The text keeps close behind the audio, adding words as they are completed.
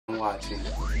watching.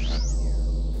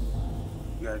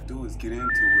 You gotta do is get into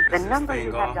it. The number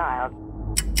you have dialed.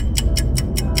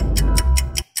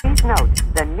 Please note,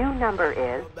 the new number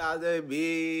is... About the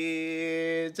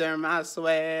bitch, turn my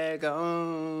swag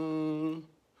on.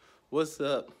 What's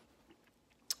up?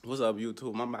 What's up,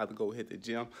 YouTube? I'm about to go hit the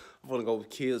gym. I'm gonna go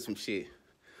kill some shit.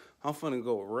 I'm finna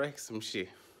go wreck some shit.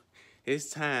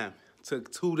 It's time.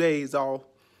 Took 2 days off.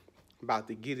 About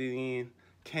to get it in.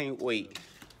 Can't wait.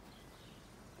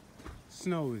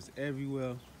 Snow is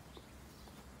everywhere.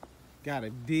 Gotta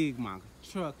dig my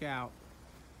truck out.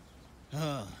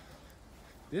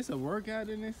 This a workout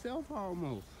in itself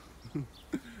almost.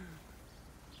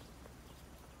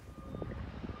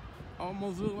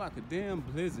 Almost look like a damn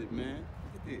blizzard, man.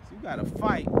 Look at this. You gotta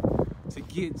fight to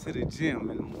get to the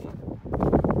gym in the morning.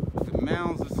 The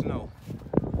mounds of snow.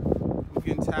 I'm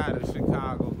getting tired of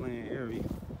Chicagoland area.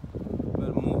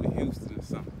 Better move to Houston or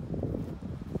something.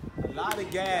 A lot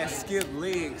of guys skip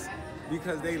legs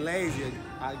because they lazy,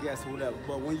 I guess, whatever.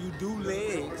 But when you do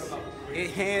legs,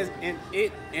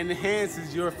 it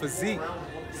enhances your physique.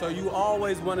 So you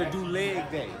always want to do leg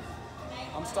day.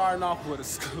 I'm starting off with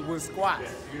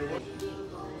squats.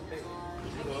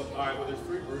 All right, well, there's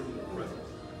 3 versions of presence: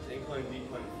 incline,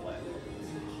 decline, flat.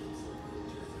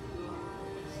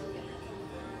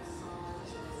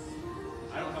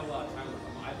 I don't have a lot of time with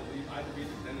them. I have to be at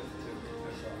the dentist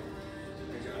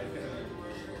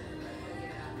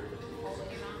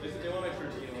they want to make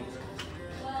sure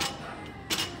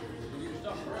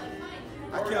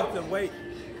I kept the weight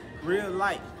real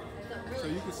light, so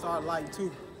you can start light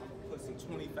too. I'm gonna put some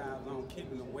 25s on,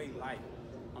 keeping the weight light.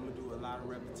 I'm gonna do a lot of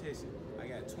repetition. I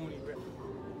got 20 reps.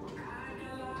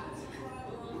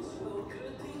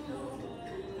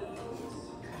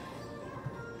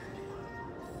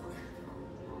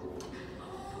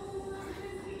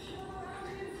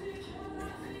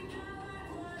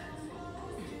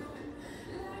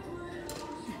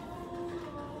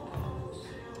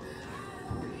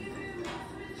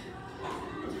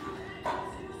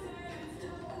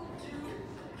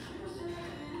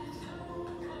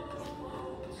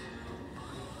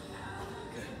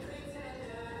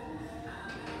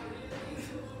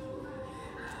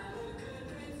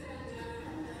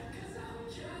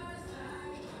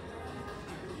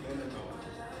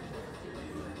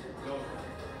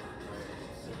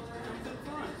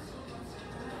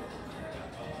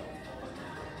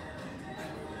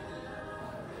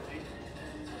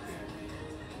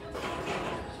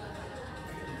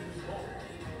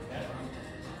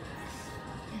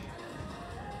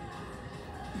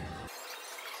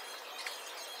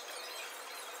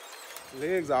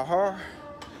 Legs are hard,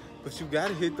 but you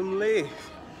gotta hit them legs.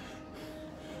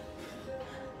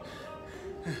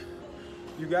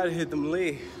 You gotta hit them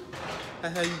legs.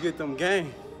 That's how you get them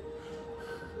gang.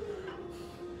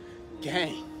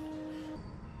 Gang.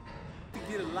 To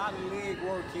get a lot of leg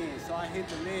work in, so I hit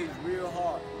the legs real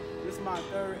hard. This is my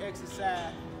 3rd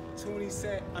exercise, 3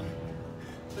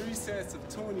 sets of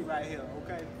 20 right here,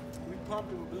 okay? We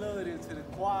pumping blood into the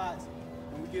quads,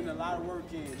 and we getting a lot of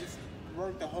work in. Just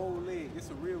work the whole leg. It's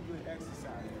a real good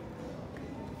exercise.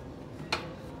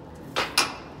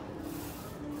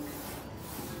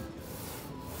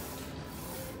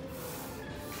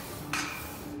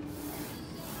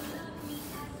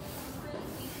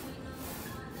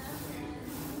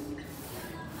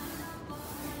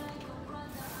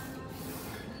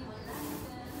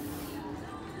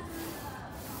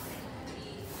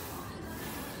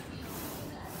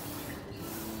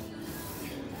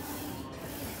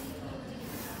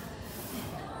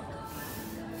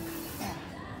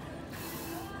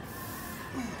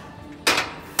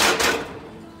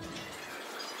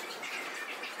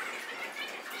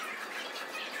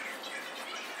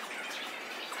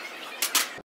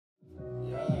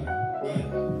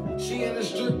 She in the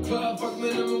strip club, fuck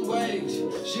minimum wage.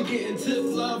 She getting tip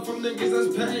love from niggas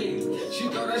that's paid. She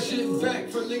throw that shit back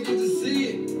for niggas to see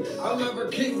it. I love her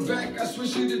kick back, I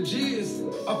switch she to G's.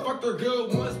 I fucked her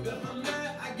good once, but if I'm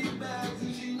mad, I get back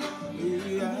and she know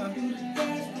me. Yeah.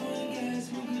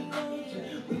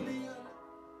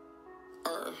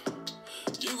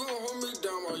 You gon' hold me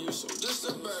down while you so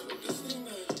distant, baby.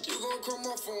 You gon' call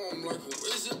my phone like, who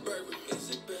is it, baby?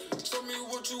 Tell me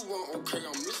what you want, okay,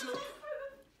 I'm listening.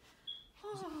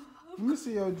 Let me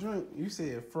see your drink. You said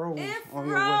it froze. It on froze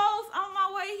your way. on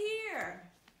my way here.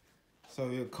 So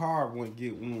your car wouldn't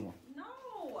get warm.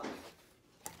 No.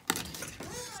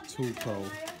 It's too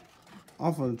cold.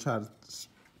 I'm gonna try to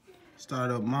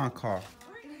start up my car.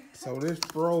 So this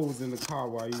froze in the car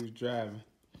while you was driving.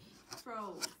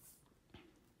 Froze.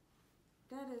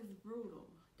 That is brutal.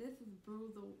 This is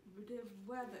brutal. The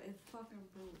weather is fucking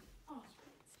brutal. Oh.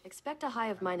 Expect a high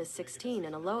of -16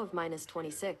 and a low of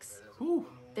 -26. Whew.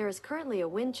 There is currently a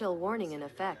wind chill warning in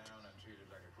effect. It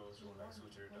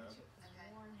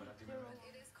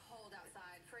is cold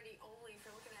outside, pretty only if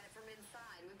you're looking at it from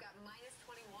inside. We've got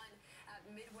 -21 at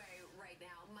Midway right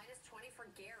now, -20 for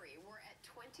Gary. We're at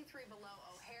 23 below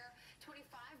O'Hare,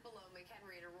 25 below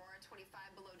McHenry and Aurora,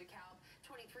 25 below DeKalb,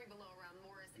 23 below around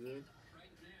Morris. Good.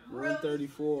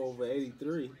 134 over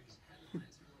 83.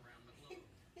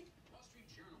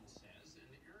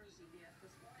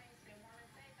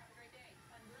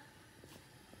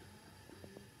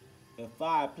 A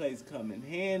fireplace come in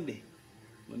handy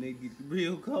when they get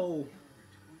real cold.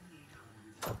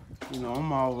 You know,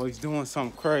 I'm always doing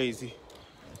something crazy.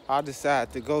 I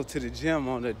decide to go to the gym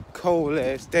on a cold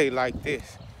ass day like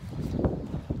this.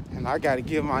 And I gotta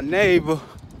give my neighbor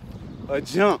a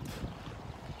jump.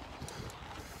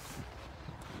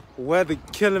 Weather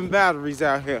killing batteries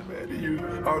out here.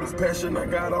 All this passion, I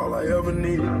got all I ever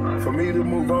needed. For me to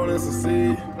move on and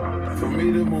succeed. For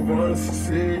me to move on and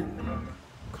succeed.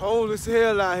 Cold as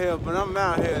hell out here, but I'm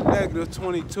out here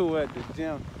 -22 at the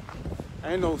gym.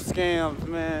 Ain't no scams,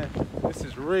 man. This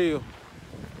is real.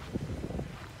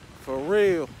 For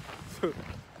real.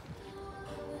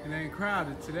 It ain't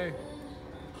crowded today.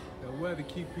 The weather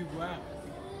keep people out.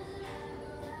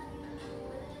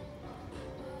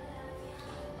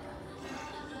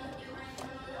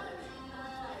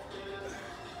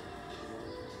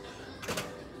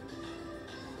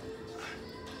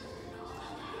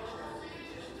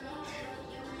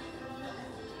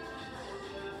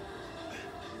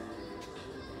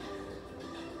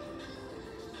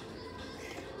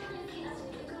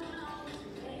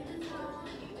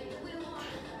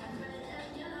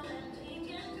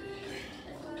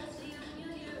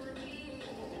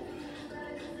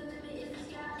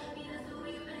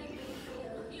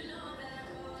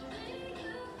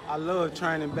 I love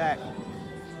training back.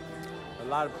 A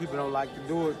lot of people don't like to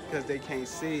do it because they can't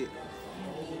see it.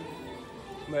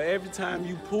 But every time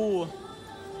you pull,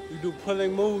 you do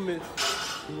pulling movements,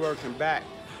 you're working back.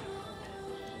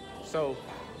 So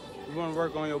you want to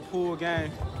work on your pull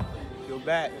game, your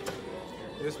back.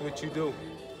 This is what you do.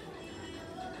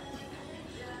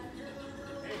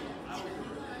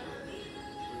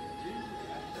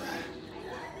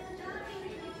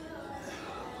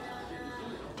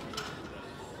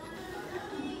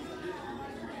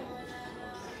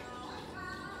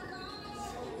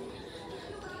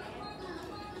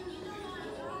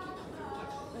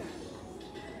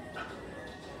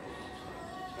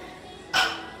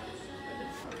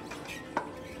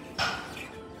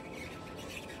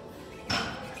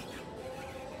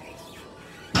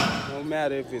 No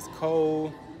matter if it's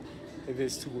cold, if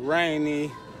it's too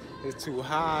rainy, it's too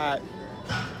hot,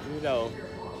 you know,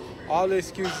 all the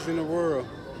excuses in the world.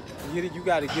 You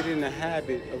got to get in the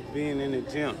habit of being in the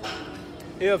gym.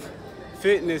 If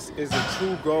fitness is a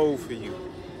true goal for you,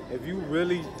 if you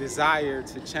really desire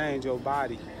to change your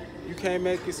body, you can't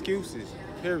make excuses,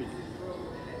 period.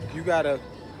 You got to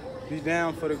be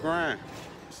down for the grind.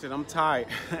 Shit, I'm tired.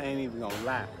 I ain't even gonna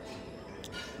lie.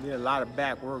 Did a lot of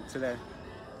back work today.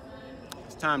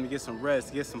 It's time to get some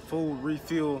rest, get some food,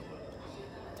 refuel,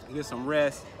 get some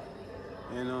rest,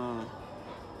 and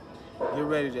get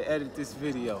ready to edit this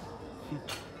video.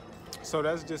 So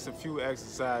that's just a few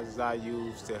exercises I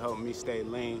use to help me stay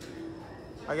lean.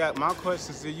 I got my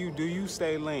questions to you. Do you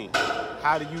stay lean?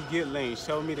 How do you get lean?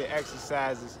 Show me the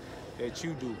exercises that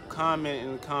you do. Comment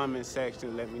in the comment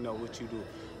section. Let me know what you do.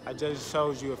 I just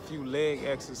showed you a few leg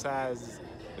exercises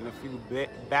and a few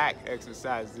back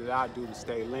exercises that I do to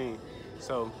stay lean.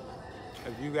 So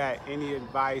if you got any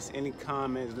advice, any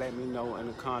comments, let me know in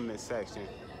the comment section.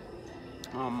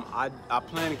 I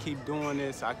plan to keep doing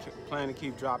this. I plan to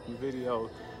keep dropping videos.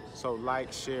 So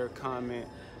like, share, comment,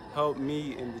 help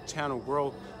me and the channel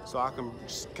grow so I can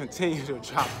continue to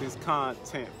drop this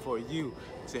content for you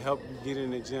to help you get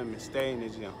in the gym and stay in the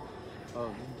gym.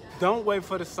 Don't wait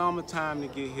for the summertime to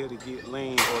get here to get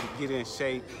lean or to get in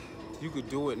shape. You could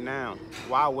do it now.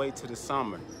 Why wait till the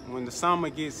summer? When the summer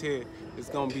gets here, it's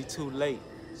gonna be too late.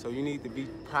 So you need to be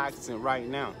practicing right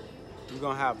now. You're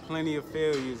gonna have plenty of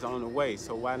failures on the way,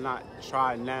 so why not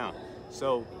try now?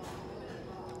 So,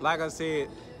 like I said,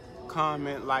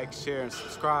 comment, like, share, and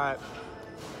subscribe.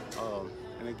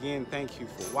 And again, thank you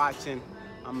for watching.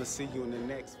 I'm gonna see you in the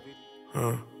next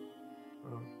video.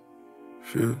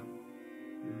 Shit.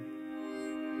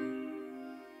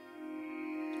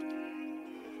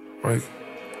 Mike.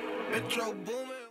 Metro booming.